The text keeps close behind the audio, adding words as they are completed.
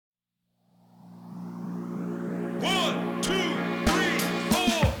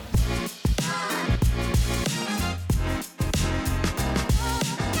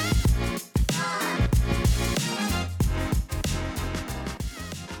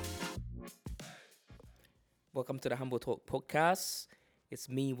Welcome to the Humble Talk podcast. It's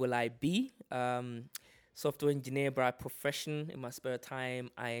me, Will I Be? Software engineer by profession. In my spare time,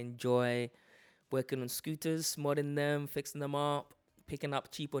 I enjoy working on scooters, modding them, fixing them up, picking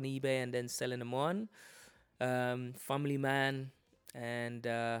up cheap on eBay, and then selling them on. Family man, and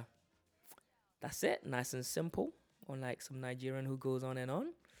that's it. Nice and simple. Unlike some Nigerian who goes on and on.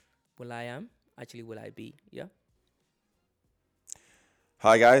 Will I am. Actually, will I be? Yeah.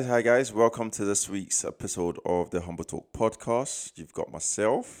 Hi guys, welcome to this week's episode of the Humble Talk podcast. You've got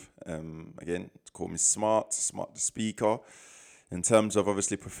myself, again, call me Smart the speaker. In terms of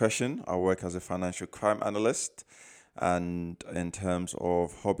obviously profession, I work as a financial crime analyst, and in terms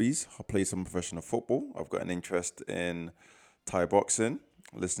of hobbies, I play some professional football. I've got an interest in Thai boxing,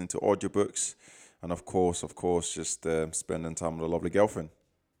 listening to audiobooks, and of course, just spending time with a lovely girlfriend.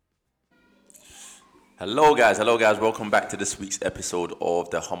 Hello guys, welcome back to this week's episode of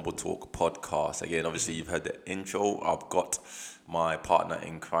the Humble Talk podcast. Again, obviously you've heard the intro. I've got my partner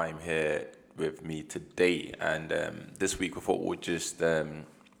in crime here with me today, and this week we thought we'd just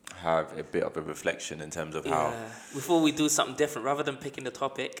have a bit of a reflection in terms of how... Before we do something different, rather than picking the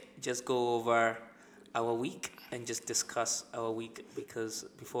topic, just go over our week and just discuss our week, because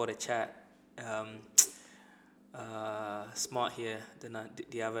before the chat, Smart here,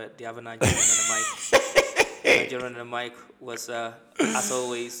 the other Nigerian on the mic. Nigerian on the mic was, as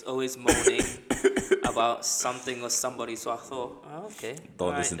always moaning about something or somebody. So I thought, okay.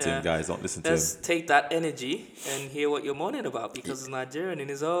 Don't listen to him, guys. Don't listen to him. Let's take that energy and hear what you're moaning about, because he's Nigerian and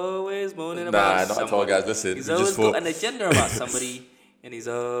he's always moaning about somebody. Nah, not at all, guys. Listen, He's always got an agenda about somebody. And he's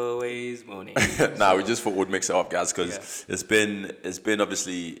always moaning. We just thought we'd mix it up, guys, because it's been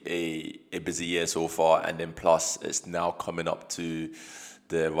obviously a busy year so far, and then plus it's now coming up to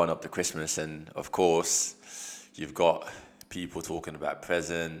the run up to Christmas, and of course you've got people talking about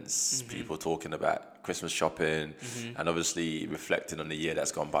presents, people talking about Christmas shopping, and obviously reflecting on the year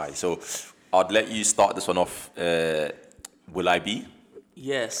that's gone by. So I'd let you start this one off. Will I be?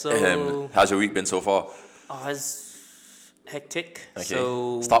 Yeah. So how's your week been so far? It's hectic. Okay.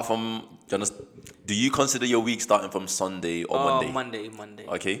 So start from. Do you consider your week starting from Sunday or Monday? Monday.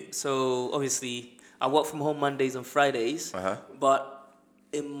 Okay. So obviously, I work from home Mondays and Fridays. But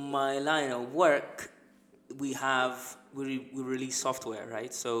in my line of work, we release software,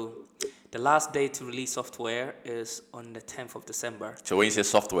 right? So the last day to release software is on the 10th of December. So when you say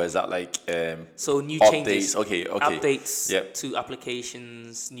software, is that like so new updates? changes? Okay. Updates to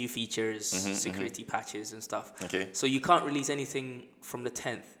applications, new features, security patches and stuff. Okay. So you can't release anything from the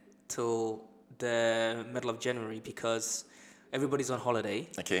 10th till the middle of January, because everybody's on holiday.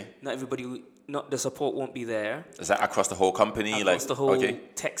 Okay. Not the support won't be there. Is that across the whole company? Across the whole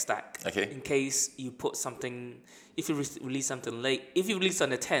tech stack. Okay. In case you put something, if you release something late, if you release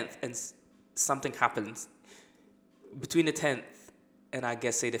on the 10th and something happens between the 10th and I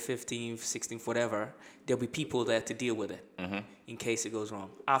guess say the 15th, 16th, whatever, there'll be people there to deal with it in case it goes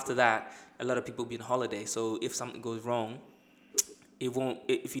wrong. After that, a lot of people will be on holiday, so if something goes wrong,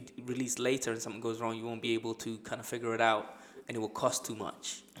 if you release later and something goes wrong, you won't be able to kind of figure it out, and it will cost too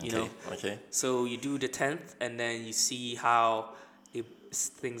much, you know? Okay. So you do the 10th, and then you see how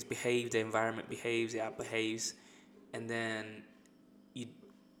things behave, the environment behaves, the app behaves, and then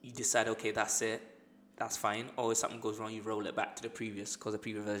you decide, okay, that's it, that's fine. Or if something goes wrong, you roll it back to the previous, because the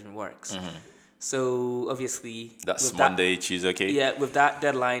previous version works. So obviously... That's Monday, Tuesday, okay? Yeah, with that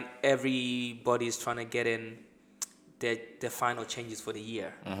deadline, everybody's trying to get in their final changes for the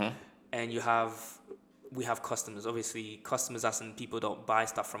year. And we have customers. Obviously, customers as in people don't buy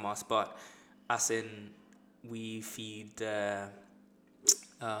stuff from us, but as in we feed,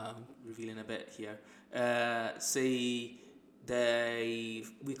 revealing a bit here, say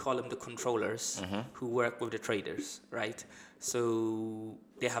we call them the controllers who work with the traders, right? So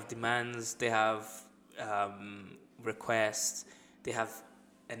they have demands, they have requests,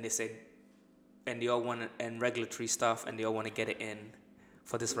 and they all want and regulatory stuff, and they all want to get it in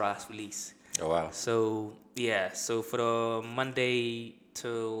for this last release. Oh wow. So so for the Monday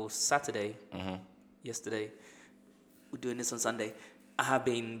to Saturday, yesterday, we're doing this on Sunday. I have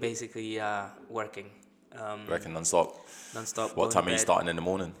been basically working. Working non-stop. What time are you starting in the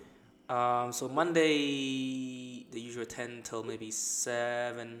morning? So Monday, the usual 10 till maybe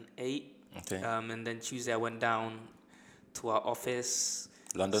 7, 8. Okay. And then Tuesday I went down to our office.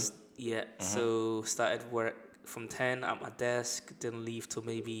 London? So started work from 10 at my desk, didn't leave till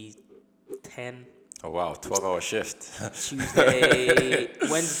maybe 10. Oh wow, 12-hour shift. Tuesday,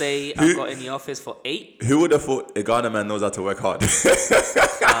 Wednesday, I got in the office for 8. Who would have thought a Ghana man knows how to work hard?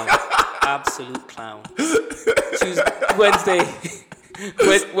 Absolute clown. Wednesday,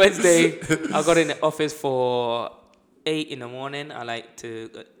 Wednesday, I got in the office for 8 in the morning. I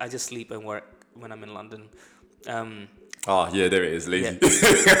just sleep and work when I'm in London. Yeah, there it is, lazy.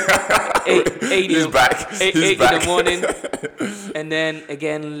 Yeah. 8 He's back. Eight He's in back. the morning, and then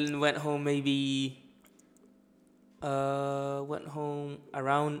again went home maybe. Went home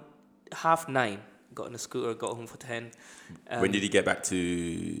around 9:30. Got on the scooter, got home for 10. When did you get back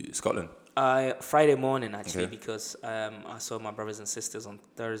to Scotland? Friday morning actually, Okay. because I saw my brothers and sisters on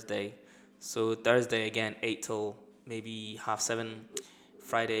Thursday. So Thursday again 8 till maybe 7:30.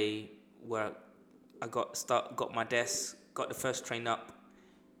 Friday where I got my desk, got the first train up,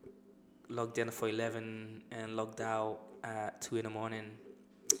 logged in for 11 and logged out at 2 in the morning.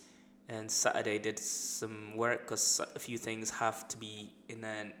 And Saturday did some work because a few things have to be in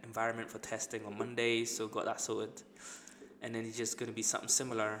an environment for testing on Monday, so got that sorted. And then it's just going to be something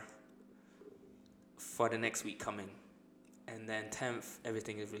similar for the next week coming. And then 10th,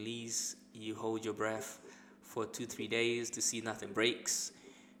 everything is released. You hold your breath for 2-3 days to see nothing breaks.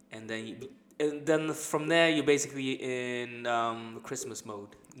 And then from there, you're basically in Christmas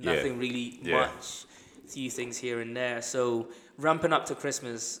mode. Nothing really much. Few things here and there. So ramping up to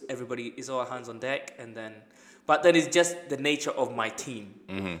Christmas, everybody is all hands on deck. But then it's just the nature of my team.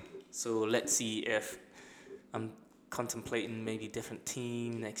 Mm-hmm. So let's see if I'm contemplating maybe different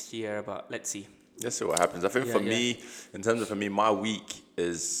team next year, but let's see. Let's see what happens. I think for me, my week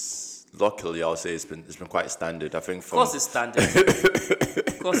is luckily I'll say it's been quite standard. I think Of course it's standard.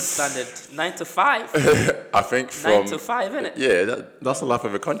 Of course it's standard. 9 to 5. I think 9 to 5, isn't it? Yeah, that's the life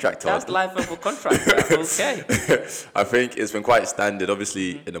of a contractor. That's life of a contractor. Okay. I think it's been quite standard.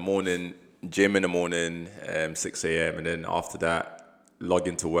 Obviously, in the morning, gym in the morning, 6 a.m. and then after that, log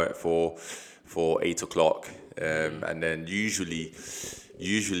into work for 8 o'clock, and then usually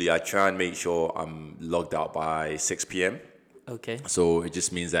I try and make sure I'm logged out by 6 p.m. Okay. So it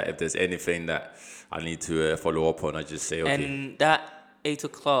just means that if there's anything that I need to follow up on, I just say okay. And that 8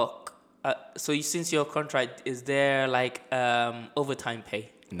 o'clock, since your contract, is there like overtime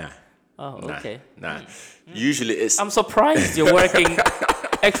pay? Nah. Oh, okay. Nah. Usually it's... I'm surprised you're working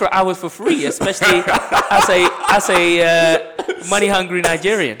extra hours for free, especially as a money hungry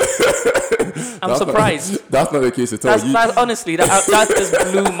Nigerian. I'm surprised. That's not the case at all. That's honestly, that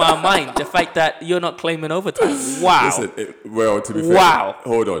just blew my mind. The fact that you're not claiming overtime. Wow. Listen, to be fair. Wow.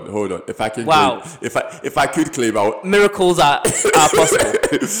 Hold on. If I can Wow. claim, if I could claim out, Miracles are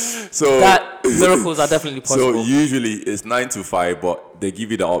possible. so Miracles are definitely possible. So usually it's 9 to 5, but they give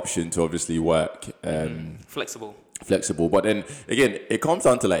you the option to obviously work flexible. But then again, it comes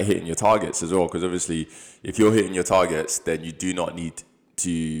down to like hitting your targets as well, because obviously if you're hitting your targets, then you do not need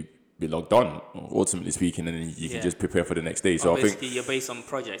to be logged on, ultimately speaking, and then you can just prepare for the next day. So basically, I think you're based on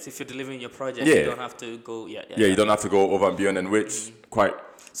projects. If you're delivering your project, you don't have to go. You don't have to go over and beyond, and which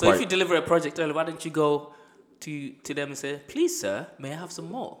if you deliver a project early, why don't you go to them and say, "Please, sir, may I have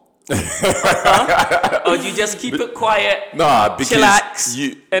some more?" Or do you just keep it quiet? Nah, because chillax,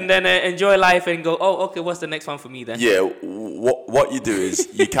 and then enjoy life and go, "Oh, okay, what's the next one for me then?" Yeah, what you do is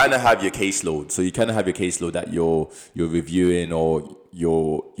you kind of have your caseload. So you kind of have your caseload that you're reviewing or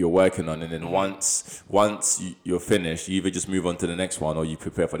you're working on, and then once you're finished, you either just move on to the next one or you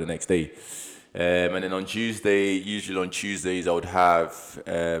prepare for the next day. And then usually on Tuesdays, I would have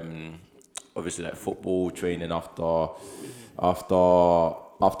obviously like football training after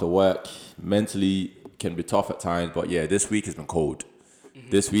work. Mentally can be tough at times, but yeah, this week has been cold.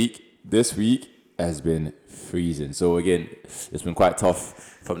 This week has been freezing. So again, it's been quite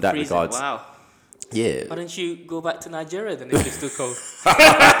tough from that regard. Wow. Yeah. Why don't you go back to Nigeria then if it's too cold?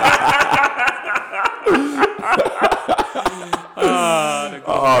 Man,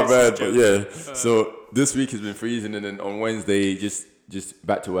 but yeah. So this week has been freezing, and then on Wednesday, just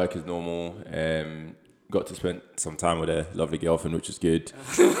back to work as normal. Got to spend some time with a lovely girlfriend, which is good.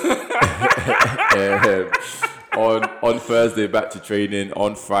 On Thursday, back to training.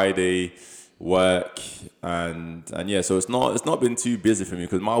 On Friday, work, and yeah. So it's not been too busy for me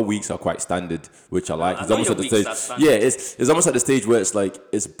because my weeks are quite standard, which I like. It's almost at the stage. Yeah, it's almost at the stage where it's like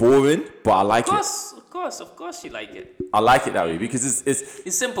it's boring, but I like it. Of course, you like it. I like it that way because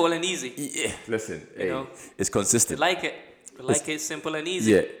it's simple and easy. Yeah, listen, you know, it's consistent. You like it. It's simple and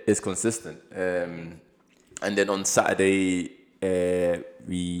easy. Yeah, it's consistent. And then on Saturday,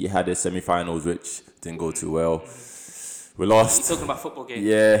 we had the semi-finals, which didn't go too well. We lost. You're talking about football game.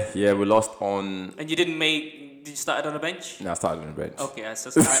 Yeah, we lost on. And you did you start on the bench? No, I started on the bench. Okay, I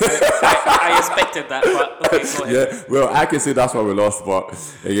expected that, but okay, go ahead. Yeah, well, I can say that's why we lost, but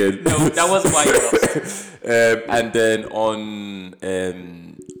again. No, that wasn't why you lost. And then on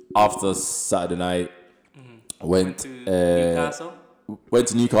after Saturday night, went to Newcastle. Went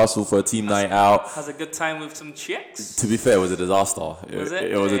to Newcastle for a team night out. Has a good time with some chicks. To be fair, it was a disaster. Was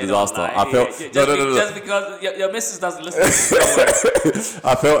it? It was a Yeah, disaster. don't lie. I felt no. Just because your missus doesn't listen to you.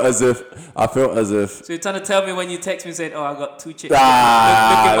 I felt as if. So you're trying to tell me when you text me saying, "Oh, I got 2 chicks."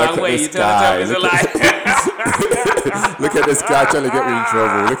 Ah, look look my at way. this You're trying to tell me guy. it's a lie. Look at this guy trying to get me in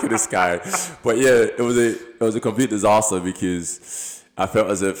trouble. Look at this guy. But yeah, it was a complete disaster because I felt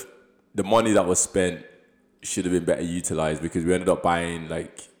as if the money that was spent should have been better utilized, because we ended up buying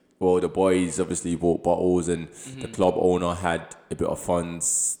the boys obviously bought bottles, and the club owner had a bit of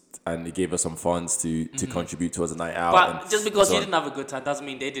funds, and he gave us some funds to contribute towards a night out. But just because you didn't have a good time doesn't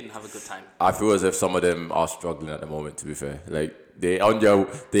mean they didn't have a good time. I feel as if some of them are struggling at the moment, to be fair. They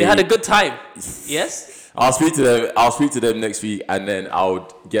had a good time. Yes? I'll speak to them next week, and then I'll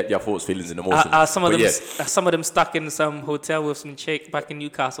get their thoughts, feelings, and emotions. Are some of them stuck in some hotel with some chick back in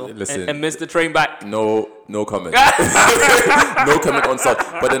Newcastle and missed the train back? No comment. No comment on such.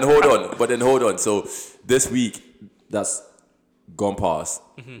 But then hold on. So this week that's gone past.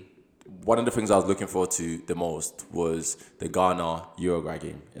 One of the things I was looking forward to the most was the Ghana Uruguay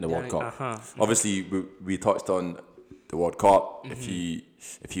game in the World Cup. Obviously, we touched on the World Cup a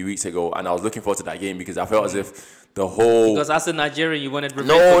few weeks ago, and I was looking forward to that game because I felt as if the whole... Because as a Nigerian, you wanted revenge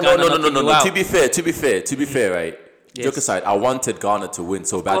No. To be fair, right? Yes. Joke aside, I wanted Ghana to win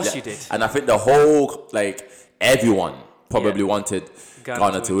so badly. Of course you did. And I think the whole, everyone probably wanted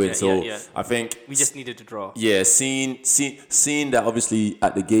Ghana to win. Yeah. I think... We just needed to draw. Yeah, seeing that obviously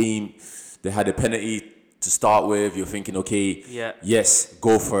at the game, they had a penalty to start with, you're thinking, okay, yes,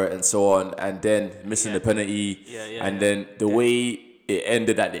 go for it, and so on, and then missing the penalty, and then the way it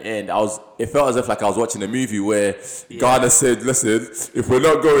ended at the end, it felt as if I was watching a movie where Ghana said, listen, if we're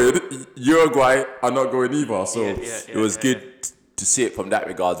not going, Uruguay are not going either. So it was good to see it from that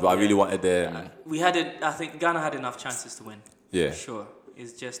regards, but I really wanted them. I think Ghana had enough chances to win. Yeah. Sure.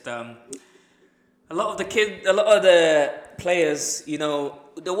 It's just a lot of the players,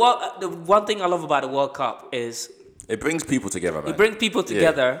 the one thing I love about the World Cup is it brings people together, man. It brings people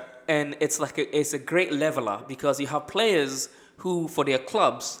together, and it's it's a great leveler because you have players who, for their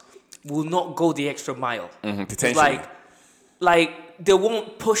clubs, will not go the extra mile. Potentially. Like they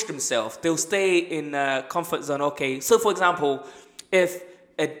won't push themselves. They'll stay in a comfort zone. Okay, so for example, if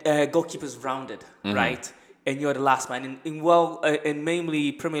a goalkeeper's rounded, right, and you're the last man in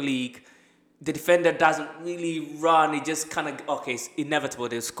mainly Premier League, the defender doesn't really run. It just kind of, it's inevitable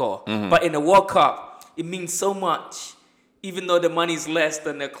they'll score. But in the World Cup, it means so much, even though the money's less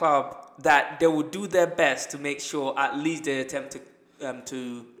than the club, that they will do their best to make sure at least they attempt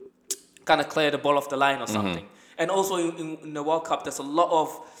to kind of clear the ball off the line or something. And also in the World Cup, there's a lot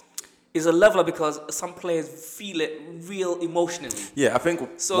of... It's a leveler because some players feel it real emotionally. Yeah, I think...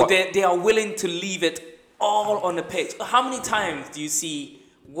 So they are willing to leave it all on the pitch. How many times do you see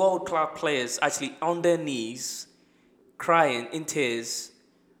world-class players actually on their knees, crying in tears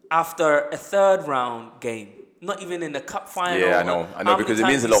after a third round game? Not even in the cup final. Yeah, I know, because it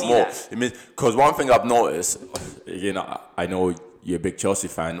means a lot more. It means, because one thing I've noticed, again, I know you're a big Chelsea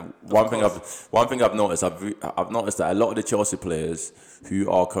fan. One thing I've noticed, I've noticed that a lot of the Chelsea players who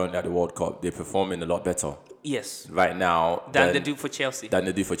are currently at the World Cup, they're performing a lot better. Yes. Right now than they do for Chelsea. That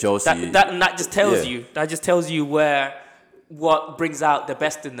just tells you what brings out the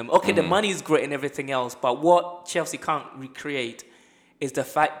best in them. Okay, the money is great and everything else, but what Chelsea can't recreate is the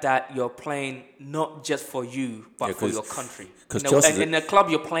fact that you're playing not just for you, but for your country. Because in the club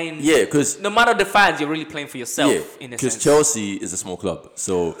you're playing. Yeah, because no matter the fans, you're really playing for yourself. Yeah, in a sense. Because Chelsea is a small club,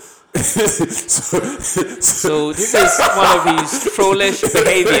 so. So this is one of his trollish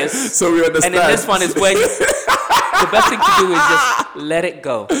behaviors. So we understand. And then this one is when the best thing to do is just let it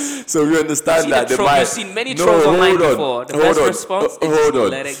go. So we understand that you've seen many trolls online before. The best response is just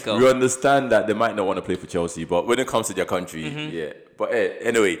let it go. We understand that they might not want to play for Chelsea, but when it comes to their country, yeah. But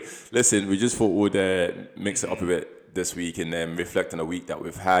anyway, listen, we just thought we'd mix it up a bit this week and then reflect on a week that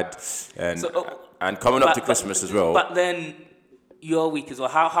we've had, and coming up to Christmas as well. But then your week as well.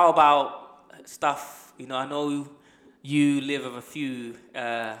 How about stuff? I know you live with a few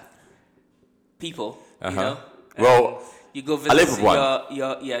people. Well, you go visit I live with one.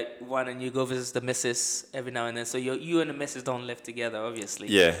 one, and you go visit the missus every now and then. So you and the missus don't live together, obviously.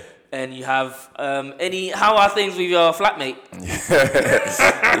 Yeah. And you have how are things with your flatmate?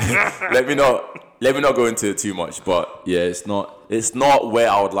 Let me not go into it too much, but yeah, it's not where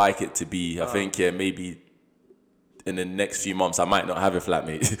I would like it to be. I think maybe in the next few months I might not have a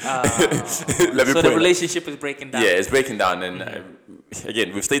flatmate. So the relationship is breaking down. Yeah, it's breaking down, and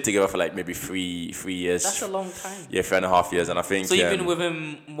again, we've stayed together for like maybe 3 years. That's a long time. Yeah, 3.5 years, and I think. So you've been with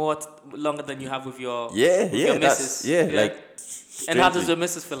him longer than you have with your missus. Yeah. Like And how does strangely- your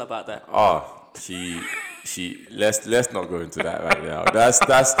missus feel about that? Oh, she. Let's not go into that right now. That's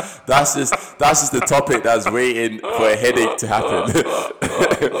just the topic that's waiting for a headache to happen.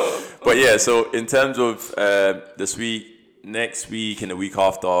 But yeah, so in terms of this week, next week, and the week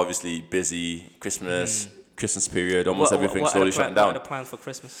after, obviously busy Christmas period. Almost everything slowly shutting down. What are the plans for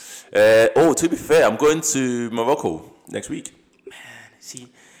Christmas? To be fair, I'm going to Morocco next week. See,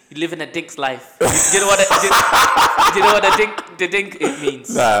 you live in a dink's life. Do you know what the dink it means?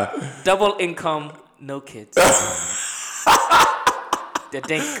 Nah. Double income, no kids. The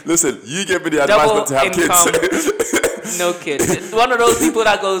dink, Listen, you give me the advice double not to have kids. no kids. One of those people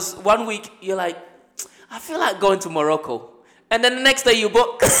that goes 1 week, you're like, I feel like going to Morocco. And then the next day you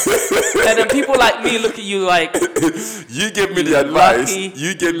book. And then people like me look at you like, You give me the advice. lucky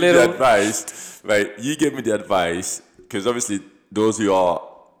You give me little- the advice. Right? You give me the advice. Because obviously, those who are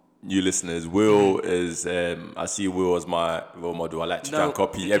new listeners, Will is, I see Will as my role model. I like to try and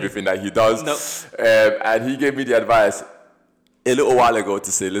copy everything that he does. No. And he gave me the advice a little while ago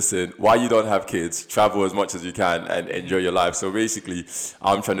to say, listen, while you don't have kids, travel as much as you can and enjoy your life. So basically,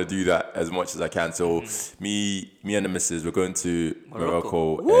 I'm trying to do that as much as I can. So me and the missus, we're going to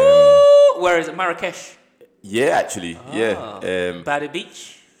Morocco. Woo! Where is it? Marrakesh? Yeah, actually, yeah. By the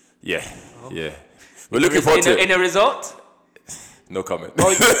beach? Yeah, yeah. We're looking forward to it. In a resort? No comment. Or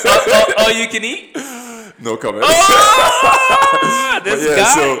you can eat? No comment. Oh, this Yeah,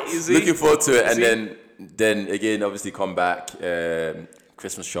 guy. so you see? looking forward to it, and See? then again, obviously come back,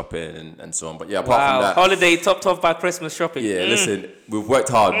 Christmas shopping and so on. But yeah, apart from Wow, that, holiday topped off by Christmas shopping. yeah. Listen, we've worked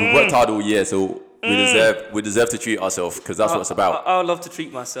hard. We've worked hard all year, so we deserve to treat ourselves because that's what it's about. I would love to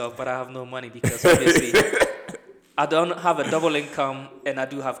treat myself, but I have no money because obviously I don't have a double income and I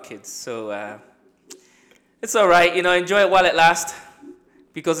do have kids. So it's all right, enjoy it while it lasts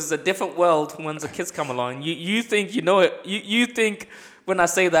because it's a different world once the kids come along. You think you know it. You think when I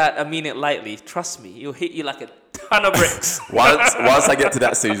say that, I mean it lightly. Trust me, it'll hit you like a ton of bricks. Once I get to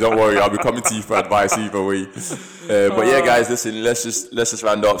that stage, don't worry, I'll be coming to you for advice either way. But yeah, guys, listen, let's just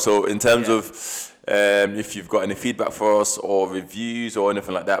round up. So in terms of if you've got any feedback for us or reviews or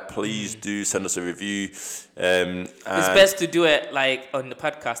anything like that, please do send us a review. It's best to do it like on the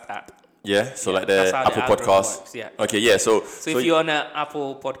podcast app. Yeah, so like the that's how the Apple algorithm Podcast. works, yeah. Okay, yeah. So if you're on an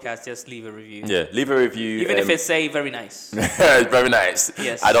Apple podcast, just leave a review. yeah, leave a review. Even if it's say very nice. very nice.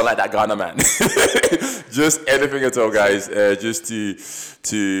 Yes. I don't like that Ghana man. Just anything at all, guys. Just to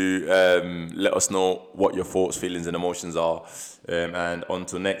let us know what your thoughts, feelings, and emotions are. And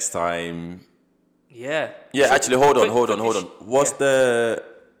until next time. Yeah. Yeah, So, actually, hold on. What's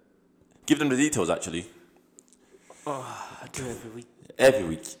Give them the details, actually. I do every week. Every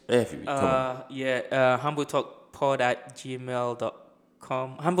week. Come on.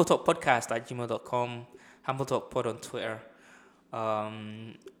 HumbleTalkPod@gmail.com. HumbleTalkPodcast@gmail.com. HumbleTalkPod on Twitter.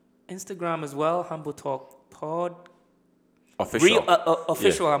 Instagram as well. HumbleTalkPod. Official.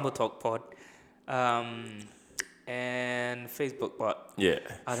 Official HumbleTalkPod. And Facebook, but Yeah.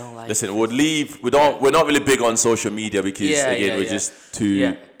 I don't like. Listen, we're not really big on social media because we're just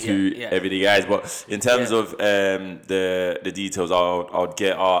two everyday guys. But in terms of the details, I'll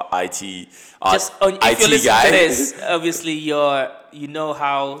get our IT If you're IT listening guy. to this, obviously you know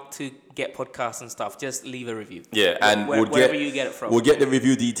how to get podcasts and stuff. Just leave a review. Yeah, and wherever you get it from. We'll get the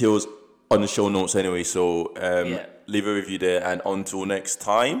review details on the show notes anyway. So Yeah. leave a review there, and until next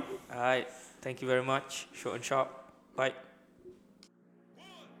time. All right. Thank you very much. Short and sharp. Bye.